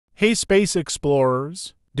Hey space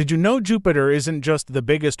explorers! Did you know Jupiter isn't just the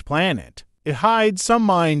biggest planet? It hides some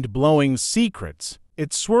mind-blowing secrets.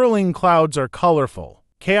 Its swirling clouds are colorful,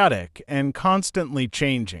 chaotic, and constantly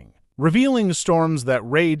changing, revealing storms that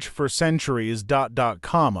rage for centuries.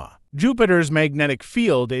 Jupiter's magnetic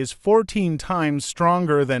field is 14 times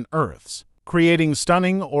stronger than Earth's, creating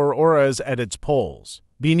stunning auroras at its poles.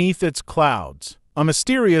 Beneath its clouds, a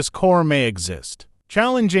mysterious core may exist,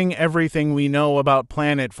 challenging everything we know about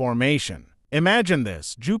planet formation. Imagine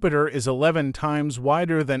this: Jupiter is 11 times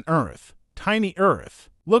wider than Earth. Tiny Earth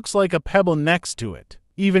looks like a pebble next to it.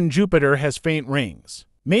 Even Jupiter has faint rings,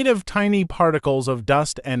 made of tiny particles of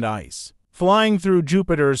dust and ice. Flying through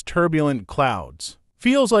Jupiter's turbulent clouds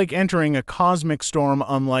feels like entering a cosmic storm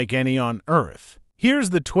unlike any on Earth.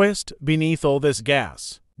 Here's the twist: beneath all this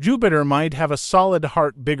gas, Jupiter might have a solid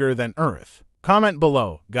heart bigger than Earth. Comment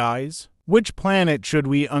below, guys. Which planet should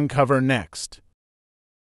we uncover next?